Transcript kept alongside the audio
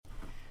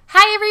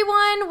Hi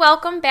everyone,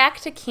 welcome back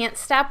to Can't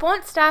Stop,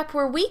 Won't Stop,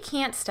 where we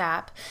can't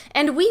stop,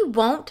 and we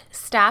won't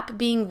stop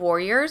being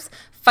warriors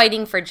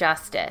fighting for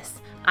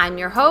justice. I'm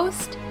your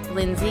host,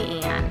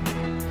 Lindsay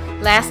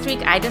Ann. Last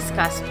week I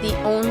discussed the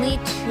only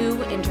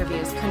 2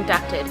 interviews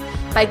conducted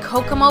by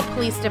Kokomo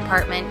Police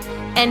Department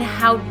and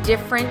how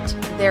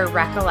different their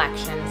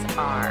recollections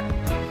are.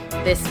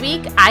 This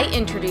week I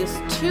introduced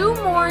 2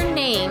 more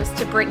names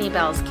to Brittany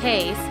Bell's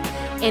case,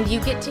 and you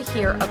get to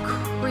hear a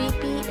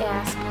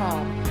creepy-ass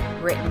poem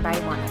written by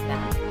one of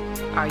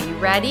them. Are you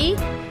ready?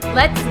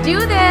 Let's do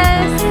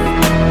this!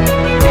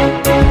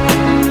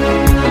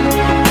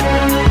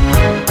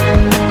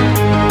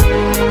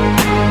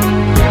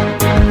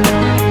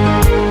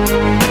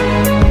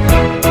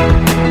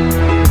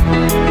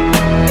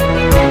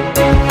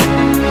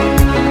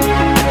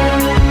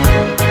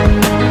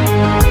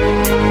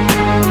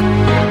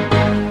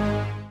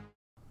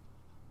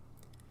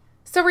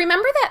 So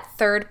remember that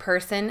third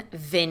person,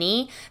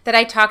 Vinny, that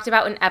I talked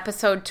about in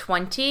episode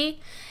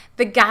 20?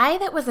 The guy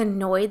that was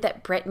annoyed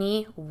that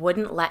Brittany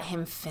wouldn't let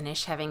him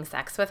finish having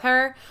sex with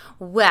her?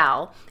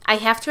 Well, I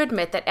have to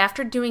admit that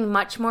after doing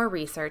much more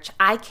research,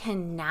 I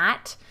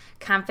cannot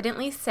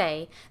confidently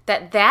say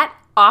that that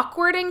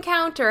awkward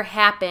encounter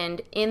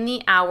happened in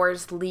the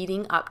hours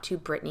leading up to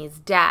Brittany's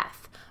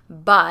death.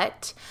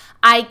 But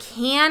I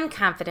can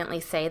confidently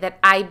say that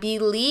I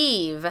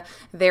believe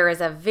there is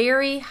a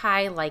very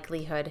high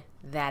likelihood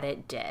that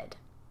it did.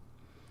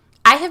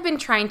 I have been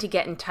trying to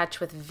get in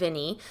touch with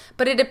Vinny,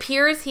 but it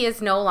appears he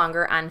is no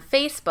longer on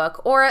Facebook,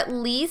 or at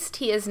least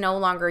he is no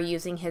longer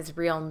using his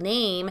real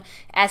name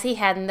as he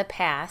had in the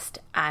past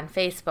on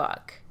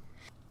Facebook.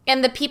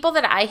 And the people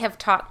that I have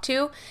talked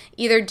to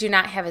either do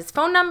not have his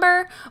phone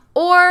number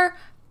or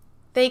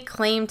they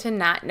claim to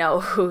not know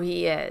who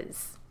he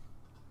is.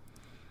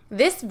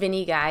 This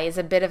Vinny guy is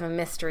a bit of a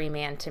mystery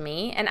man to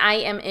me, and I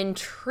am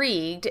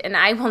intrigued, and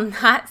I will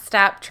not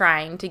stop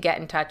trying to get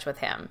in touch with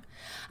him.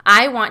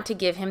 I want to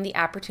give him the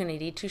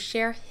opportunity to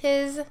share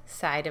his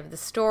side of the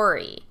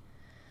story.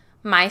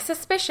 My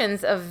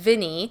suspicions of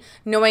Vinny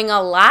knowing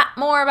a lot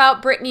more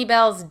about Brittany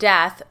Bell's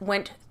death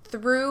went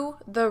through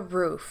the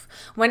roof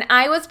when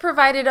I was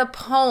provided a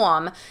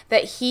poem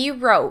that he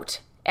wrote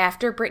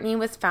after Brittany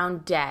was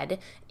found dead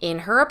in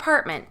her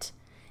apartment,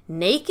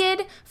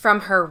 naked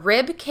from her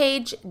rib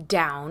cage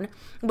down,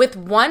 with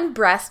one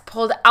breast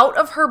pulled out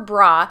of her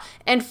bra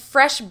and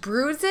fresh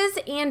bruises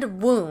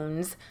and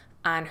wounds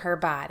on her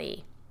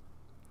body.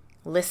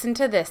 Listen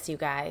to this, you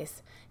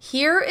guys.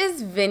 Here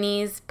is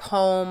Vinny's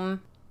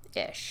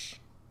poem-ish.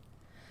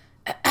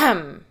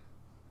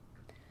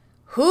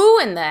 Who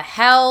in the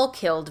hell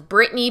killed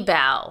Brittany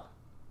Bell?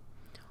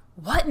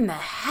 What in the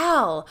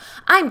hell?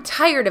 I'm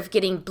tired of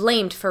getting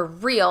blamed for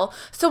real,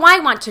 so I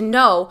want to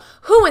know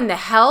who in the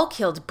hell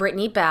killed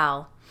Brittany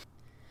Bell.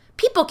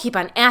 People keep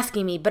on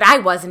asking me, but I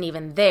wasn't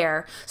even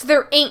there, so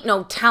there ain't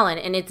no tellin',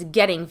 and it's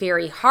getting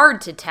very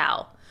hard to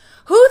tell.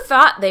 Who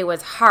thought they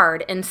was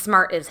hard and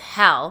smart as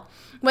hell?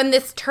 When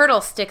this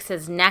turtle sticks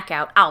his neck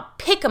out, I'll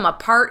pick him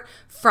apart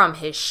from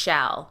his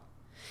shell.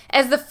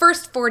 As the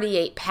first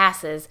 48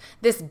 passes,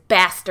 this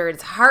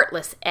bastard's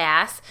heartless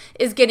ass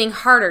is getting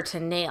harder to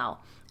nail.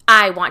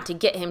 I want to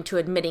get him to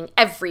admitting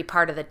every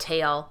part of the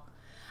tale.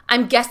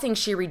 I'm guessing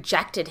she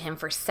rejected him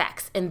for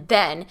sex, and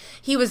then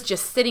he was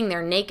just sitting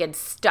there naked,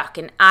 stuck,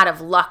 and out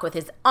of luck with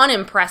his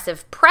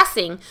unimpressive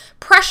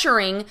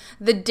pressuring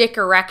the dick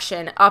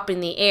erection up in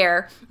the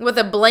air with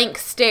a blank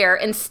stare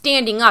and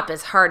standing up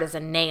as hard as a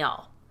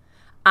nail.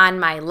 On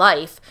my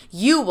life,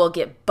 you will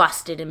get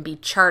busted and be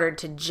chartered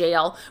to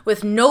jail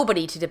with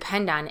nobody to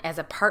depend on as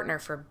a partner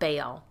for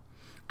bail.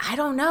 I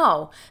don't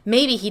know.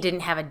 Maybe he didn't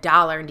have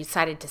 $1 and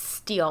decided to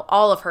steal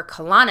all of her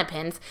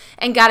Klonopins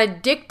and got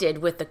addicted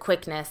with the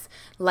quickness,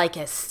 like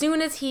as soon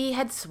as he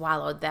had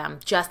swallowed them,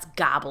 just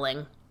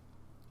gobbling.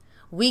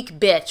 Weak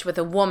bitch with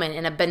a woman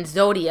and a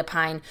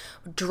benzodiazepine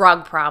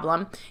drug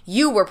problem,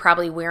 you were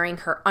probably wearing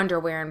her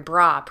underwear and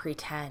bra,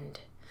 pretend.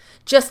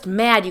 Just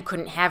mad you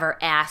couldn't have her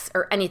ass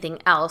or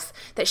anything else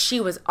that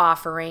she was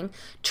offering,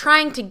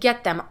 trying to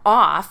get them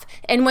off,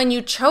 and when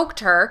you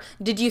choked her,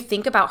 did you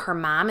think about her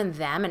mom and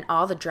them and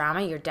all the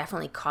drama you're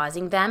definitely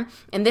causing them?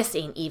 And this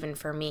ain't even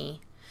for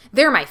me.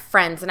 They're my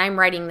friends, and I'm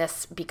writing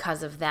this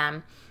because of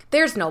them.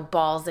 There's no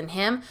balls in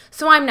him,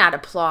 so I'm not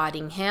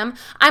applauding him.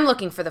 I'm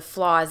looking for the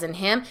flaws in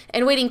him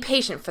and waiting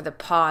patient for the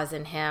pause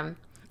in him.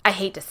 I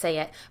hate to say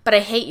it, but I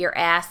hate your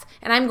ass,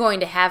 and I'm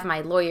going to have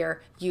my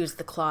lawyer use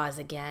the clause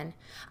again.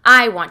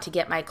 I want to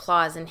get my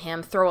claws in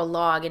him, throw a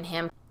log in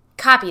him,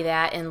 copy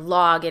that and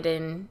log it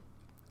in,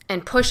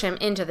 and push him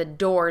into the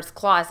door's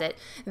closet,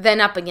 then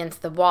up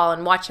against the wall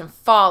and watch him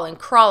fall and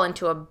crawl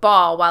into a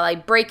ball while I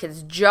break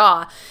his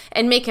jaw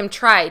and make him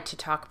try to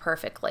talk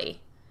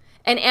perfectly.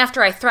 And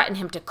after I threaten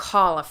him to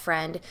call a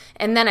friend,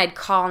 and then I'd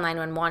call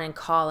 911 and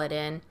call it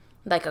in.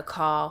 Like a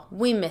call,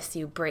 we miss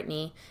you,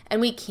 Brittany, and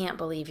we can't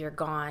believe you're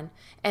gone,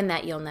 and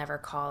that you'll never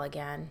call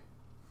again.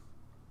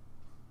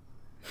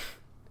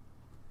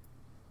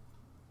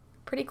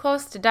 Pretty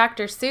close to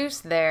Dr.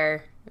 Seuss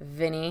there,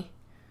 Vinny.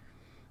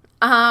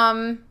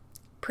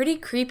 Pretty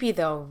creepy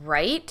though,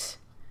 right?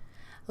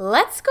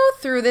 Let's go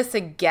through this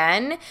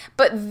again,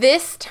 but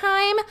this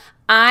time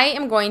I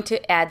am going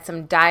to add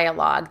some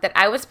dialogue that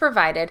I was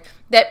provided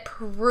that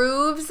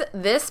proves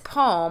this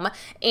poem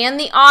and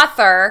the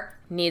author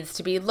needs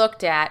to be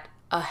looked at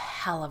a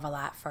hell of a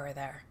lot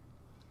further.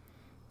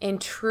 In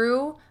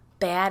true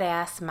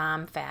badass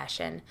mom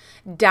fashion,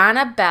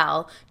 Donna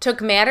Bell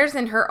took matters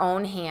in her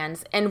own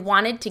hands and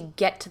wanted to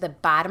get to the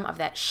bottom of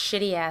that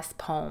shitty-ass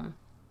poem.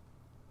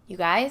 You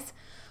guys,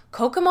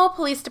 Kokomo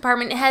Police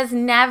Department has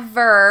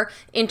never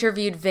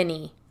interviewed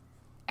Vinny,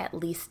 at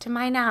least to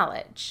my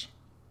knowledge.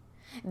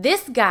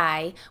 This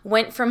guy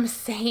went from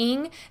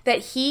saying that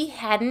he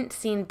hadn't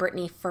seen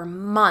Brittany for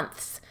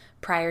months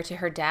prior to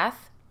her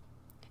death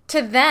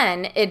to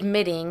then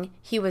admitting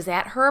he was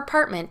at her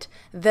apartment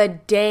the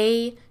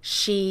day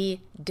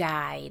she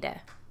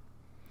died.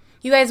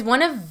 You guys,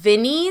 one of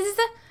Vinny's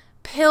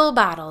pill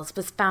bottles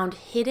was found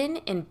hidden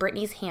in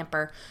Brittany's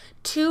hamper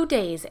 2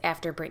 days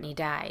after Brittany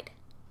died.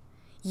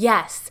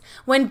 Yes,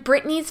 when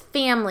Brittany's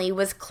family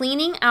was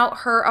cleaning out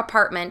her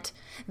apartment,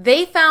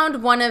 they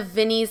found one of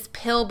Vinny's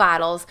pill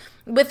bottles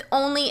with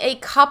only a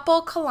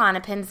couple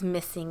Klonopins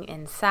missing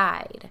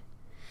inside.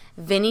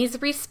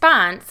 Vinny's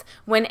response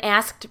when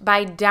asked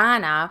by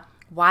Donna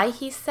why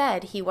he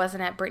said he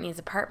wasn't at Brittany's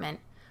apartment,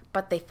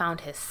 but they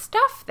found his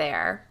stuff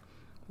there,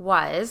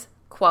 was,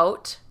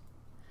 quote,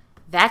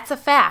 "That's a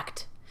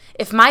fact.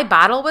 If my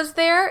bottle was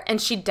there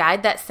and she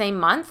died that same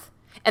month,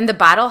 and the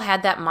bottle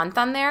had that month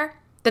on there,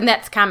 then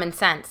that's common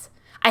sense.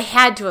 I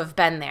had to have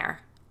been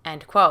there,"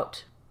 end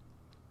quote.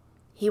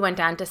 He went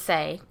on to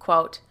say,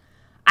 quote,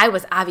 "I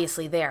was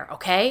obviously there,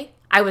 okay?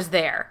 I was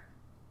there,"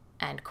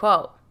 end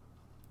quote.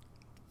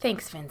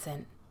 Thanks,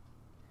 Vincent.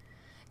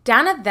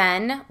 Donna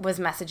then was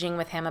messaging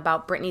with him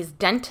about Brittany's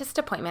dentist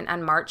appointment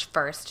on March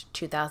 1st,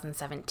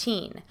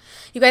 2017.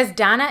 You guys,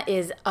 Donna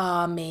is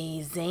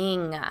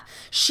amazing.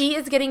 She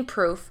is getting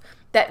proof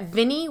that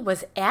Vinny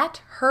was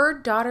at her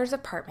daughter's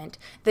apartment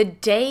the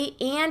day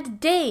and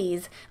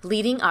days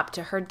leading up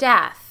to her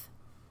death.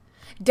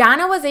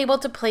 Donna was able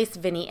to place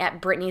Vinny at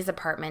Brittany's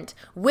apartment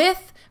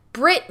with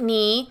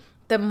Brittany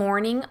the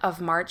morning of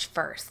March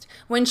 1st,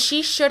 when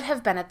she should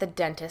have been at the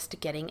dentist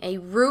getting a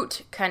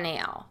root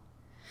canal.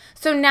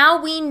 So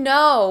now we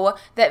know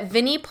that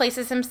Vinny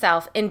places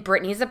himself in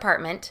Brittany's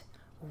apartment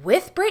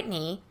with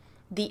Brittany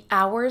the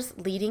hours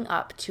leading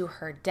up to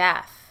her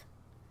death.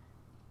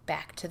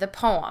 Back to the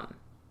poem.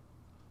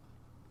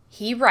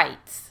 He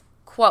writes,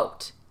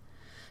 quote,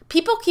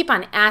 "People keep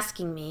on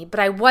asking me, but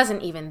I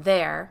wasn't even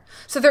there,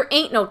 so there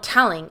ain't no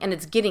telling, and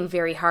it's getting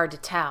very hard to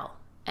tell,"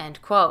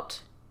 end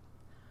quote.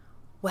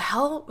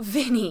 Well,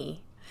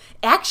 Vinny,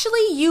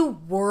 actually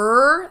you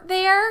were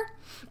there,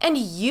 and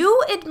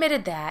you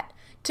admitted that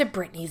to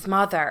Brittany's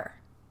mother.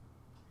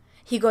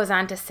 He goes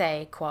on to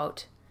say,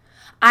 quote,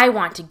 "I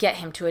want to get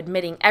him to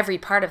admitting every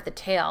part of the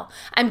tale.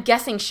 I'm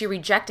guessing she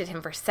rejected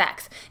him for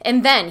sex,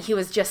 and then he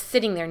was just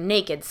sitting there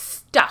naked,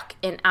 stuck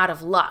and out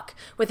of luck,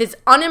 with his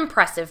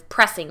unimpressive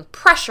pressing,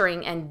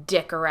 pressuring, and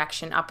dick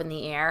erection up in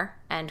the air,"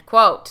 end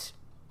quote.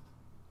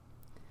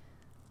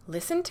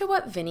 Listen to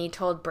what Vinny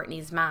told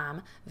Brittany's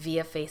mom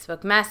via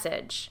Facebook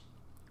message.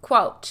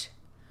 Quote,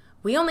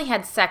 "We only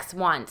had sex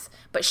once,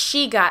 but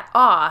she got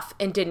off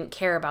and didn't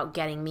care about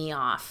getting me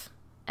off,"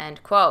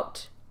 end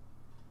quote.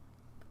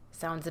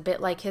 Sounds a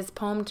bit like his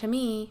poem to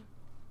me.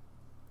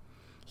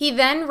 He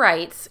then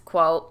writes,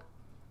 quote,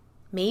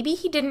 "Maybe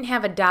he didn't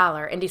have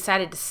 $1 and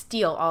decided to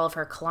steal all of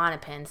her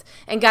Klonopins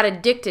and got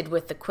addicted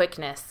with the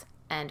quickness,"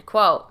 end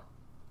quote.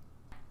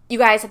 You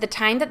guys, at the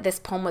time that this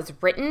poem was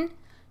written,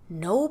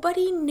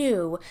 nobody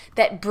knew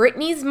that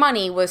Brittany's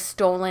money was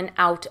stolen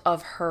out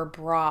of her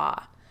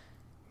bra.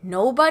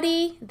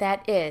 Nobody,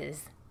 that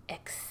is,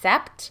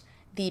 except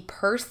the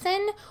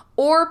person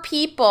or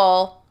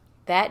people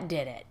that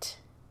did it.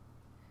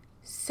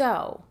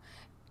 So,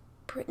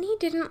 Brittany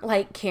didn't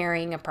like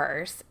carrying a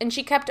purse, and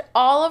she kept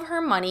all of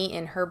her money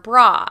in her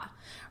bra.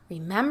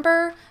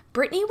 Remember,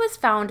 Brittany was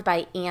found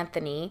by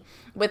Anthony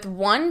with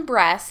one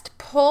breast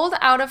pulled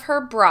out of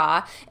her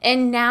bra,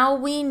 and now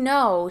we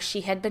know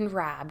she had been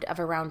robbed of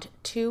around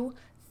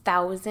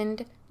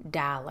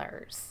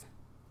 $2,000.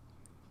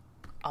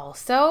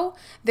 Also,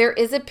 there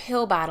is a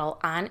pill bottle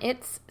on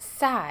its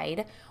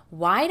side,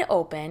 wide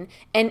open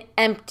and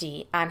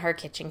empty on her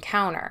kitchen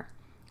counter.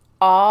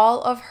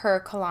 All of her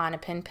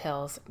Klonopin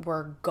pills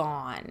were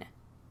gone.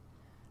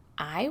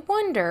 I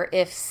wonder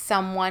if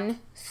someone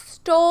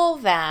stole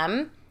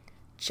them,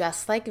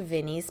 just like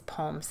Vinny's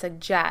poem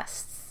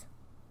suggests.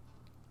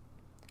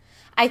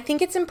 I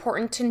think it's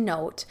important to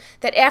note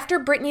that after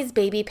Brittany's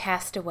baby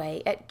passed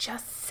away at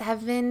just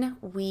 7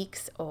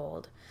 weeks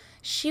old,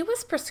 she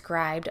was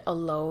prescribed a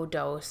low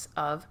dose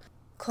of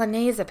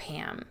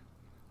clonazepam,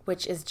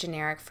 which is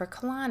generic for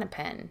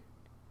Klonopin.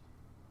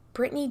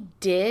 Brittany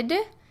did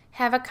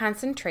have a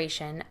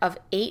concentration of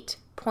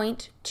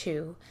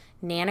 8.2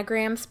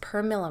 nanograms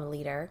per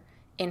milliliter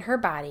in her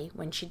body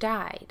when she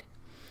died.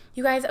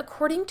 You guys,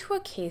 according to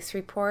a case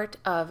report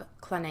of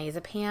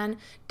clonazepam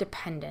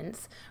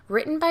dependence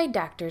written by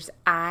doctors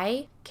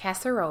I.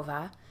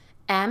 Kasarova,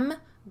 M.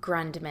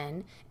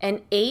 Grundman,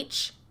 and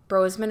H.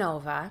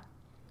 Brosmanova,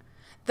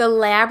 the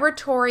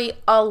laboratory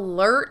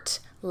alert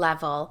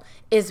level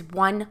is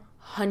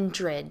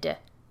 100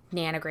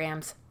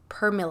 nanograms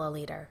per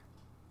milliliter.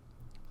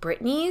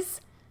 Brittany's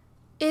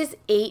is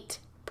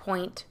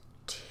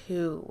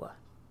 8.2.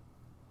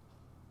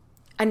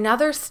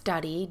 Another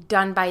study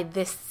done by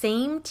this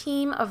same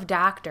team of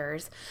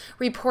doctors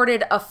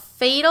reported a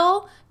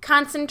fatal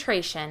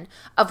concentration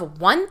of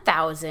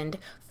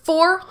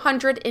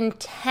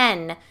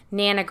 1,410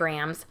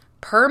 nanograms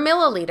per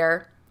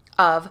milliliter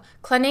of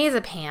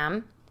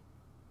clonazepam,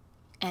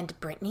 and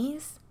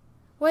Brittany's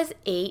was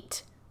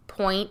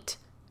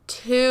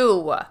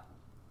 8.2.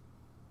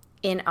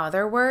 In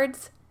other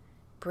words,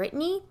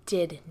 Brittany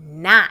did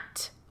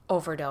not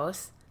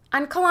overdose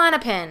on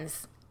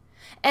Klonopins.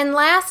 And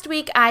last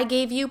week I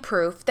gave you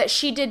proof that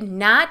she did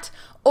not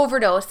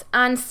overdose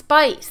on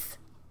spice.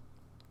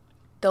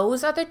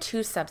 Those are the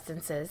two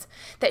substances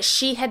that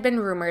she had been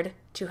rumored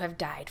to have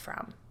died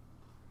from.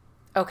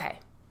 Okay,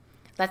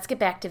 let's get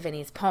back to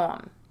Vinnie's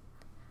poem.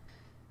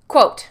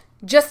 Quote,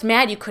 "Just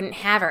mad you couldn't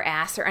have her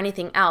ass or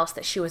anything else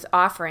that she was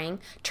offering,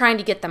 trying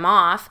to get them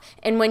off,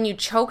 and when you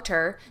choked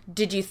her,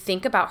 did you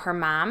think about her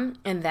mom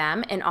and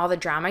them and all the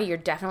drama you're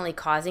definitely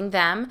causing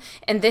them,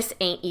 and this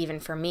ain't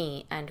even for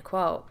me," end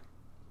quote.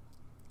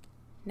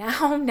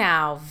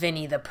 Now,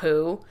 Vinnie the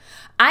Pooh,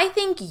 I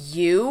think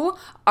you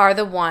are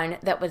the one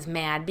that was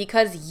mad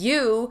because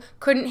you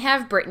couldn't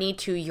have Brittany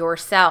to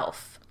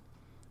yourself.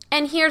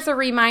 And here's a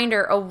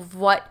reminder of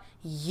what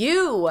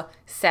you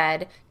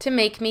said to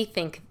make me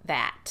think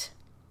that.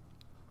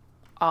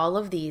 All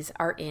of these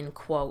are in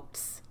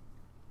quotes.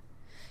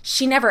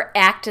 "She never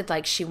acted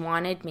like she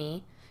wanted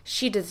me.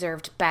 She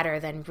deserved better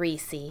than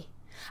Reese.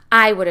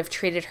 I would have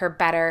treated her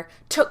better,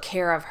 took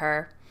care of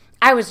her.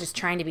 I was just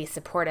trying to be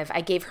supportive.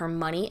 I gave her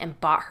money and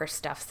bought her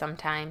stuff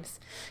sometimes.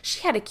 She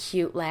had a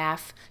cute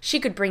laugh. She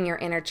could bring your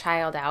inner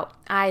child out.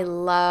 I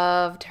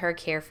loved her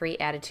carefree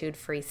attitude,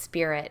 free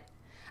spirit.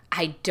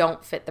 I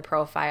don't fit the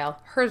profile.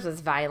 Hers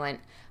was violent.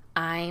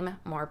 I'm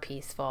more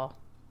peaceful."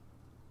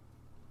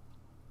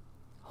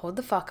 Hold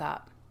the fuck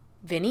up.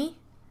 Vinnie?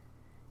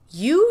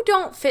 You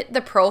don't fit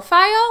the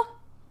profile?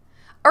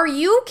 Are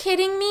you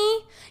kidding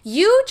me?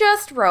 You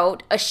just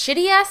wrote a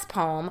shitty-ass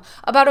poem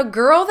about a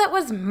girl that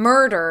was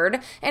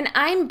murdered, and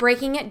I'm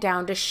breaking it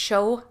down to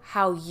show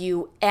how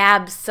you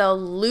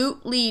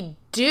absolutely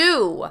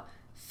do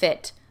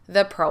fit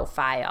the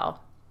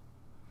profile.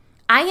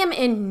 I am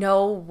in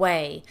no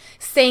way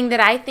saying that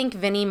I think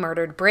Vinnie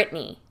murdered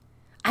Brittany.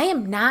 I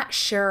am not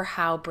sure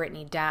how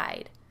Brittany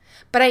died.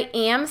 But I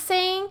am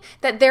saying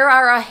that there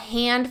are a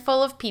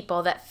handful of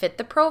people that fit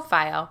the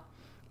profile,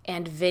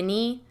 and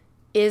Vinnie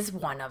is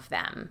one of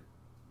them.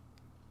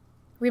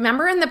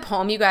 Remember in the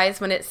poem, you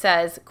guys, when it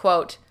says,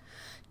 quote,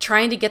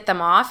 "trying to get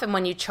them off, and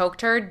when you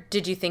choked her,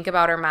 did you think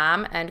about her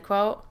mom," end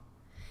quote?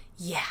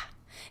 Yeah.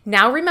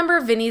 Now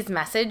remember Vinnie's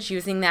message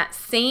using that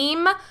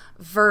same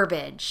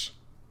verbiage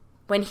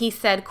when he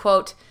said,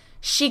 quote,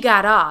 "she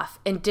got off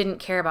and didn't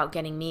care about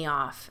getting me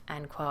off,"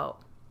 end quote.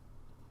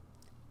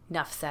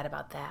 Enough said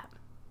about that.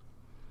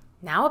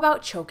 Now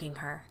about choking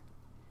her.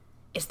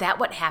 Is that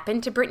what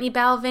happened to Brittany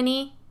Bell,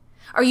 Vinnie?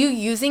 Are you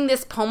using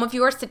this poem of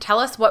yours to tell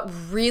us what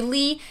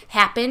really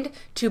happened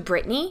to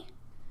Brittany?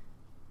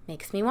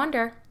 Makes me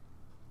wonder.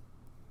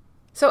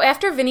 So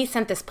after Vinnie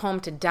sent this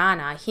poem to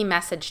Donna, he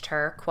messaged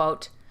her,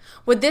 quote,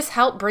 "would this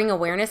help bring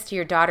awareness to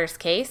your daughter's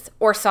case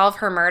or solve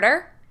her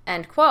murder?"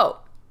 End quote.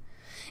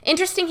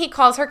 Interesting, he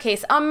calls her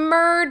case a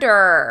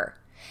murder.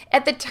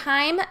 At the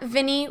time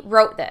Vinnie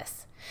wrote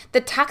this,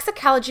 the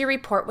toxicology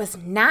report was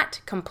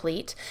not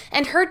complete,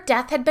 and her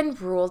death had been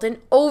ruled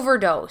an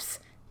overdose,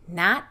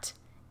 not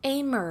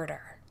a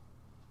murder.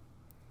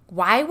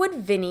 Why would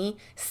Vinnie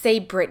say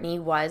Brittany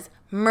was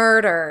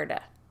murdered?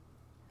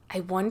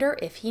 I wonder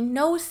if he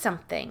knows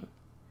something.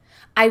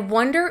 I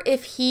wonder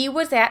if he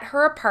was at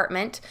her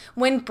apartment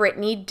when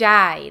Brittany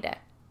died.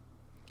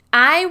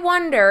 I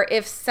wonder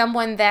if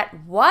someone that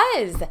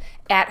was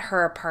at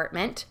her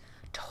apartment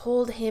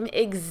told him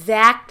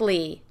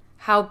exactly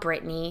how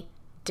Brittany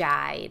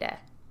died.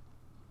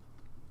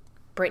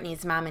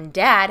 Brittany's mom and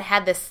dad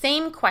had the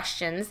same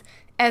questions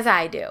as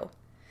I do.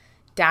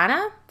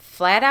 Donna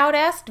flat out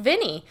asked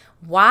Vinnie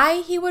why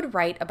he would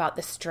write about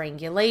the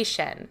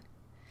strangulation.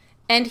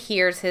 And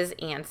here's his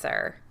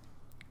answer.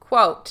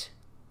 Quote,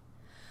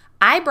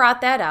 "I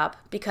brought that up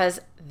because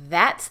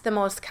that's the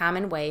most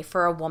common way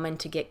for a woman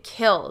to get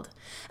killed,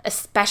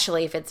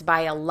 especially if it's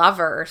by a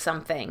lover or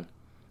something.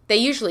 They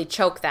usually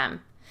choke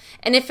them.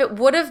 And if it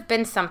would have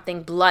been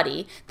something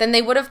bloody, then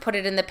they would have put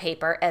it in the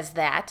paper as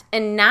that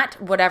and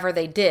not whatever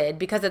they did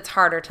because it's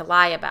harder to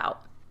lie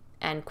about."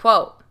 End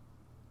quote.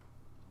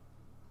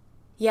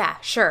 Yeah,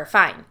 sure,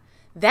 fine.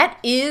 That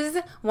is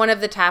one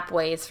of the top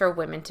ways for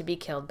women to be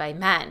killed by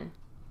men.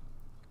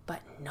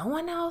 But no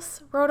one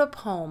else wrote a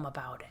poem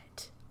about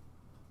it.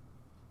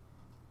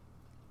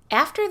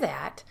 After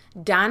that,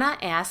 Donna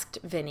asked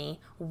Vinny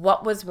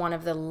what was one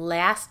of the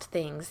last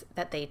things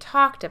that they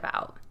talked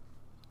about.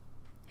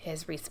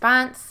 His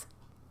response,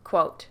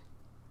 quote,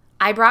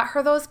 "I brought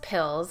her those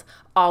pills.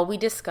 All we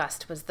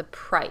discussed was the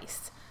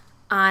price.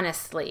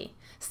 Honestly,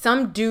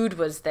 some dude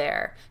was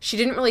there. She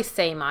didn't really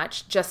say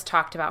much, just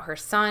talked about her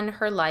son,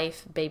 her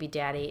life, baby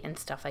daddy, and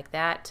stuff like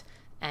that."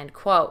 End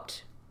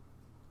quote.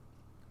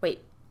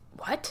 Wait,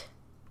 what?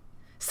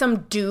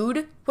 Some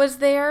dude was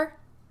there?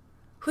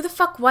 Who the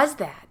fuck was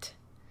that?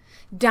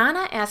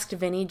 Donna asked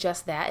Vinny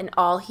just that, and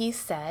all he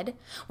said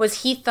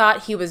was he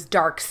thought he was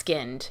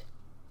dark-skinned.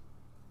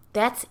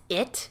 That's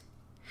it?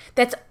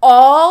 That's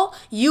all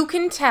you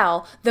can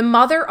tell the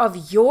mother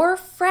of your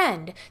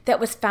friend that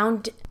was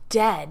found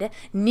dead,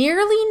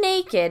 nearly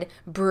naked,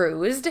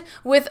 bruised,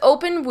 with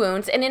open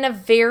wounds, and in a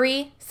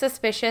very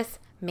suspicious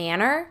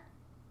manner?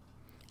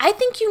 I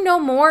think you know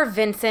more,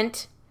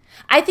 Vincent.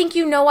 I think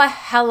you know a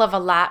hell of a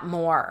lot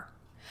more.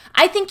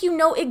 I think you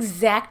know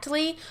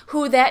exactly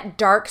who that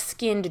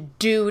dark-skinned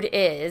dude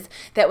is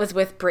that was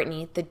with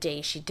Brittany the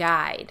day she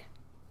died.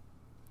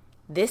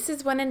 This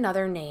is when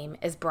another name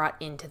is brought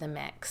into the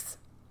mix.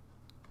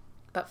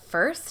 But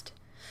first,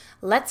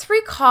 let's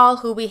recall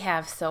who we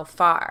have so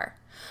far.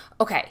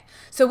 Okay,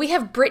 so we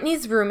have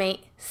Brittany's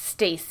roommate,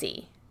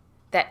 Stacy,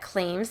 that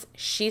claims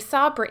she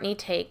saw Brittany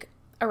take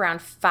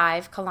around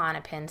 5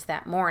 Klonopins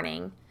that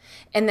morning,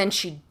 and then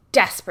she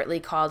desperately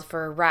called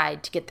for a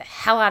ride to get the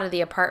hell out of the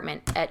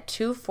apartment at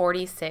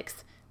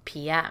 2:46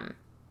 p.m.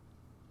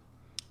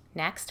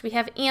 Next, we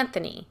have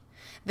Anthony,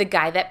 the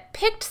guy that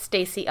picked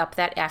Stacy up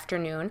that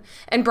afternoon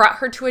and brought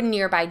her to a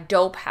nearby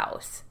dope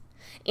house.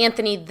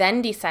 Anthony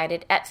then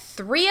decided at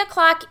 3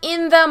 o'clock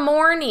in the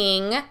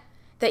morning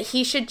that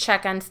he should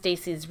check on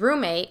Stacy's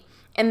roommate,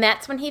 and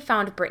that's when he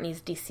found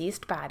Brittany's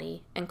deceased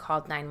body and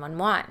called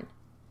 911.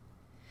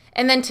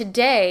 And then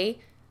today,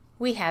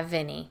 we have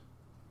Vinny,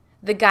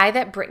 the guy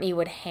that Brittany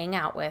would hang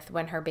out with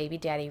when her baby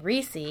daddy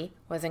Reese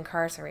was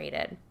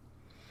incarcerated.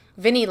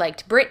 Vinny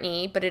liked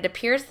Brittany, but it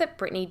appears that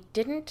Brittany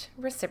didn't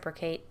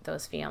reciprocate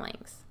those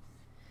feelings.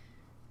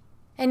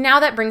 And now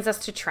that brings us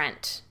to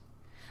Trent.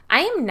 I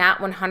am not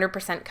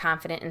 100%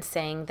 confident in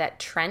saying that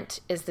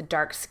Trent is the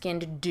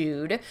dark-skinned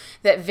dude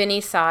that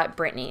Vinny saw at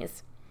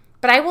Brittany's,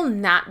 but I will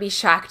not be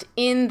shocked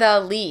in the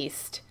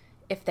least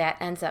if that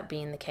ends up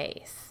being the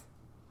case.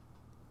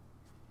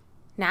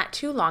 Not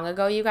too long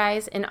ago, you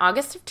guys, in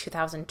August of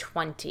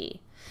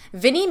 2020,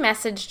 Vinny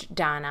messaged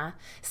Donna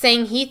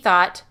saying he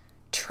thought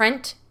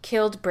Trent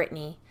killed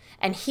Brittany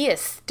and he is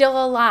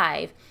still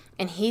alive,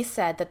 and he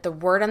said that the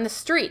word on the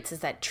streets is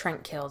that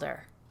Trent killed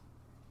her.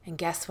 And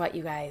guess what,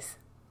 you guys?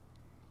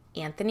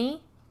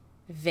 Anthony,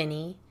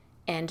 Vinny,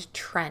 and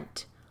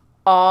Trent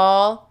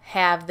all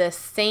have the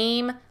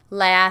same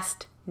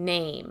last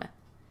name.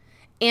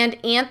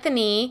 And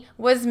Anthony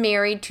was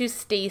married to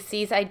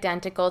Stacy's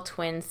identical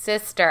twin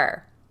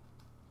sister.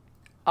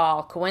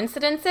 All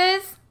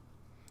coincidences?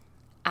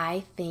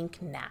 I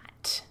think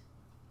not.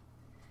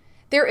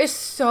 There is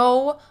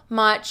so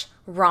much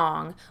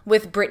wrong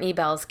with Brittany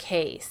Bell's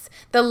case.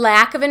 The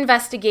lack of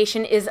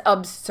investigation is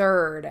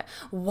absurd.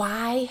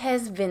 Why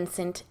has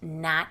Vincent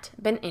not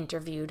been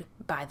interviewed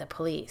by the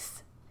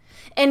police?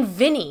 And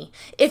Vinny,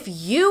 if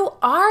you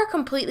are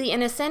completely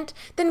innocent,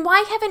 then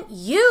why haven't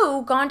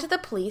you gone to the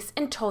police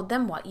and told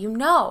them what you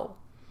know?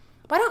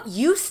 Why don't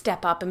you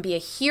step up and be a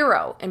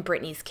hero in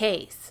Brittany's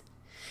case?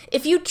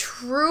 If you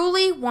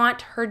truly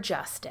want her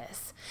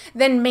justice,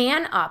 then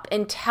man up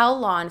and tell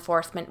law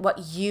enforcement what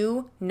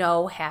you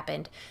know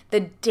happened the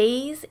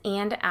days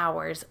and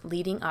hours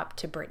leading up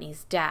to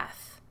Brittany's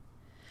death.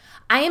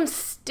 I am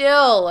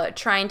still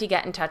trying to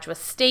get in touch with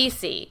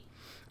Stacy.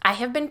 I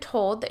have been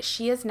told that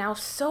she is now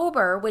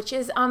sober, which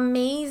is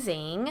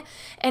amazing,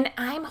 and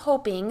I'm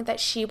hoping that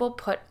she will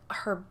put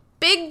her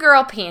big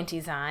girl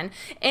panties on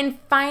and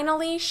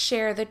finally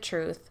share the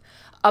truth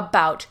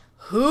about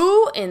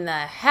who in the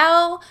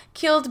hell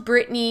killed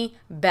Brittany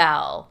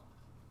Bell.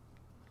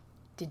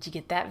 Did you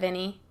get that,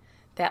 Vinny?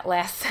 That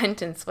last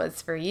sentence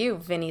was for you,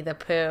 Vinny the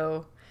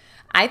Pooh.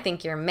 I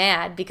think you're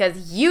mad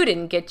because you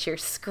didn't get your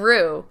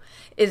screw.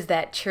 Is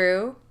that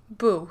true?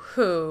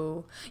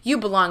 Boo-hoo. You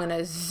belong in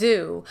a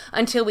zoo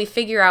until we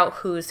figure out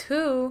who's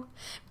who.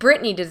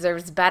 Brittany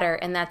deserves better,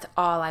 and that's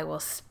all I will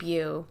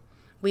spew.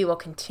 We will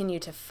continue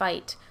to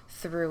fight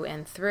through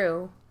and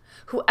through.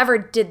 Whoever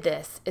did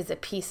this is a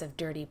piece of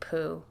dirty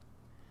poo.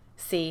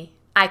 See,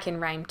 I can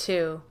rhyme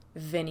too,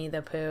 Vinny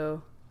the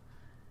Pooh.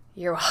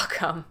 You're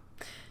welcome.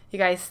 You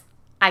guys,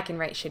 I can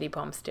write shitty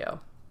poems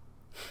too.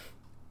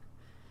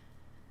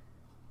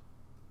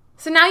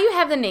 So now you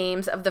have the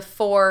names of the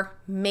 4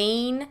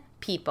 main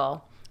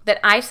people that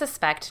I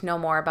suspect know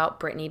more about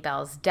Brittany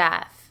Bell's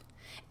death.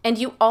 And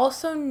you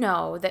also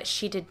know that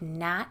she did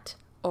not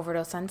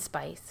overdose on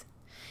spice,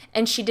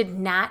 and she did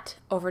not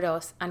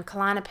overdose on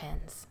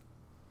Klonopins.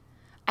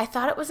 I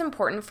thought it was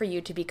important for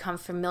you to become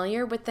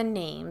familiar with the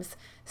names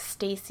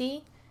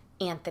Stacy,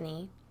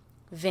 Anthony,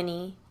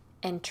 Vinny,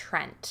 and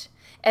Trent,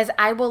 as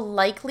I will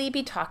likely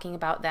be talking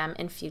about them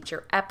in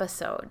future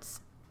episodes.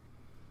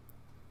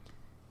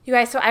 You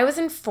guys, so I was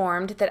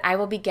informed that I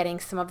will be getting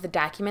some of the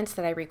documents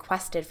that I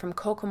requested from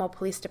Kokomo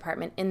Police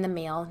Department in the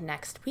mail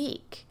next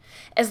week.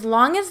 As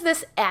long as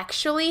this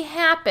actually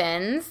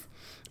happens,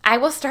 I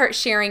will start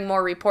sharing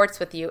more reports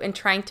with you and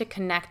trying to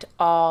connect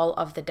all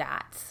of the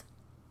dots.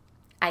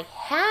 I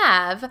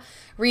have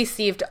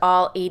received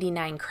all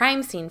 89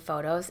 crime scene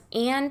photos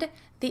and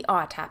the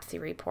autopsy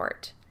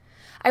report.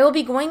 I will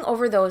be going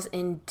over those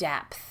in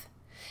depth.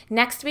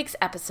 Next week's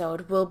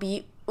episode will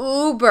be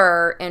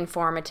uber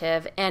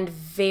informative and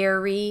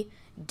very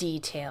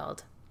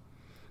detailed.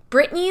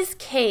 Brittany's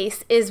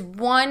case is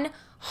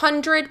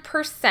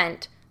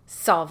 100%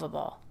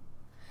 solvable.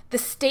 The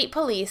state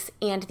police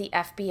and the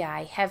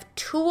FBI have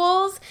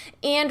tools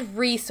and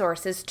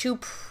resources to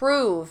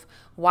prove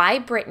why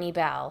Brittany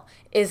Bell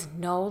is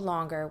no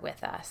longer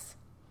with us.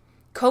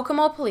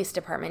 Kokomo Police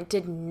Department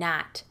did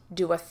not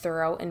do a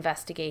thorough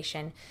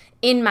investigation,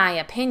 in my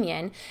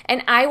opinion,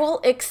 and I will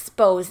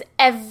expose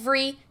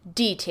every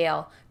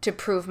detail to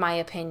prove my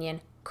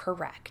opinion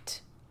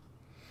correct.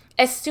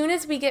 As soon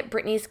as we get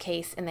Brittany's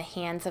case in the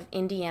hands of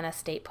Indiana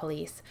State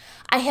Police,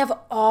 I have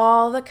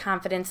all the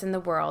confidence in the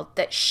world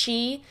that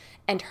she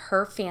and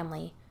her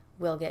family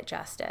will get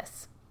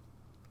justice.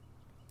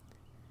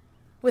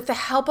 With the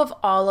help of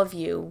all of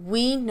you,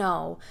 we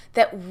know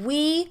that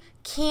we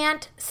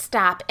can't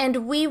stop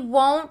and we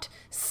won't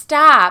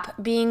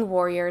stop being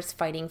warriors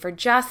fighting for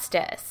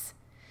justice.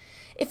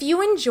 If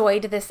you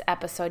enjoyed this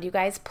episode, you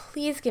guys,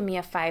 please give me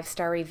a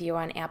 5-star review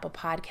on Apple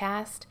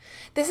Podcast.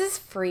 This is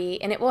free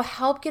and it will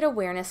help get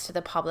awareness to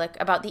the public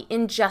about the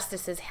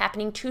injustices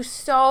happening to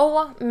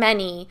so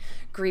many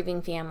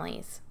grieving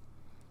families.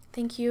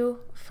 Thank you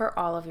for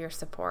all of your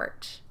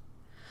support.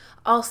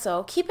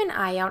 Also, keep an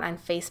eye out on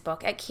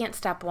Facebook at Can't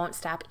Stop Won't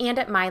Stop and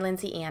at My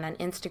Lindsay Ann on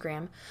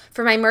Instagram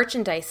for my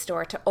merchandise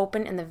store to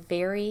open in the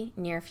very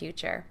near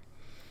future.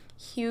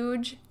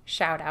 Huge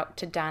shout out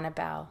to Donna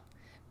Bell,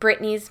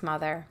 Brittany's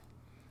mother.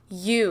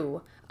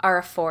 You are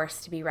a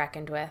force to be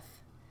reckoned with.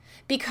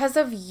 Because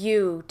of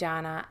you,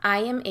 Donna,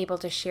 I am able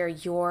to share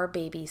your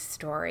baby's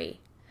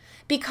story.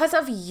 Because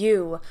of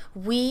you,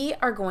 we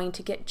are going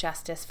to get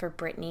justice for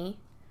Brittany,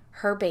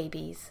 her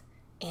babies,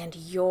 and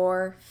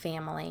your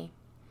family.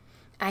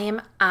 I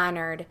am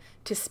honored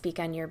to speak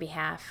on your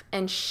behalf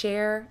and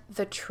share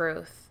the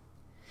truth.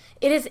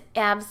 It is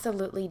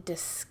absolutely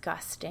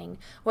disgusting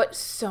what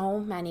so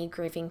many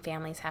grieving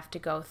families have to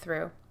go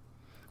through.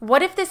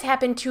 What if this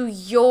happened to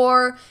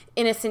your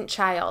innocent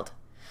child?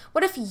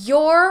 What if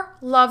your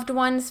loved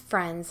one's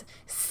friends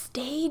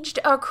staged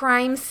a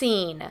crime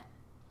scene?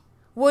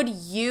 Would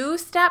you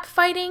stop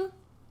fighting?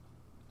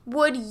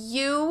 Would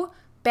you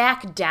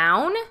back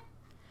down?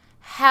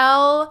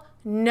 Hell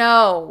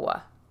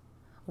no.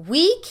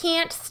 We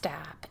can't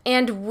stop,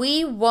 and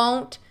we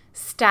won't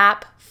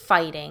stop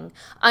fighting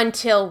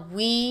until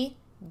we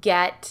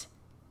get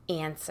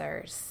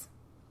answers.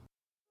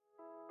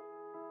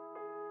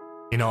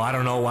 You know, I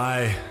don't know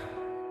why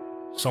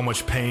so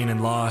much pain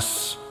and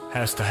loss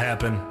has to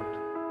happen.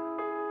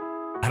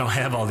 I don't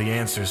have all the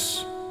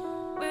answers.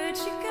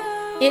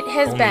 It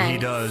has Only been he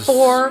does.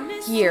 4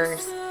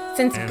 years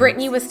since And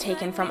Brittany was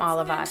taken from all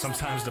of us.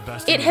 Sometimes the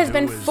best It thing has to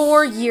been do is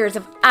 4 years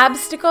of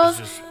obstacles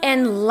just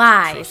and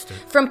lies trust it.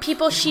 from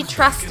people she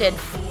trusted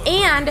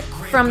and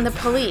from the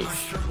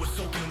police.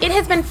 It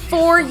has been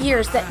 4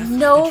 years that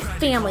no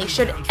family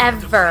should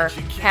ever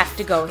have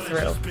to go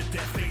through.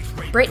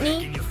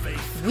 Brittany,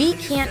 we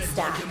can't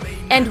stop,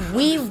 and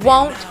we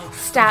won't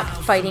stop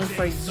fighting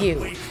for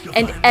you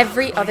and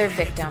every other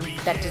victim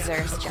that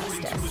deserves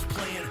justice.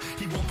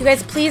 You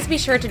guys, please be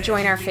sure to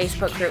join our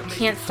Facebook group,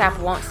 Can't Stop,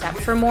 Won't Stop,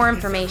 for more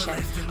information,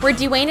 where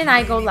Dwayne and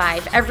I go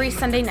live every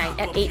Sunday night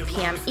at 8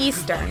 p.m.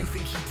 Eastern.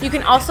 You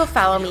can also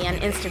follow me on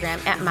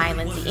Instagram at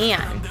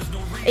MyLindsayAnn.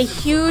 A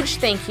huge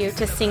thank you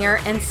to singer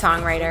and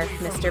songwriter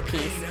Mr.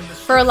 Peace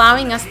for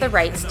allowing us the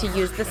rights to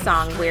use the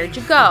song Where'd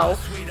You Go,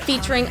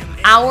 featuring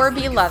our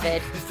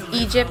beloved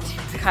Egypt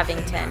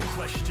Covington.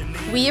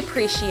 We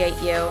appreciate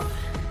you.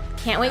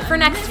 Can't wait for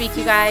next week,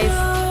 you guys.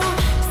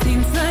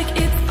 Seems like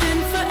it's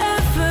been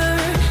forever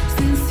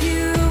since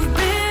you've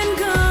been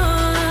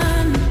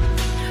gone.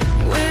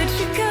 Where'd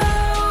you go?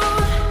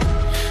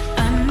 I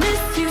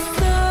miss you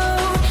so.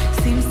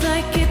 Seems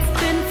like it's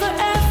been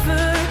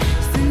forever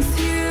since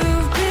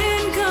you've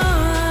been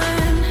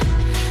gone.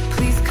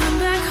 Please come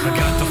back home. I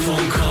got the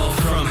phone call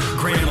from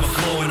Grandma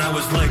Flo and I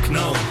was like,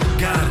 no,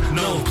 God,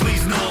 no,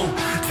 please no.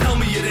 Tell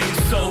me it ain't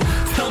so.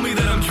 Tell me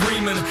that I'm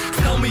dreaming.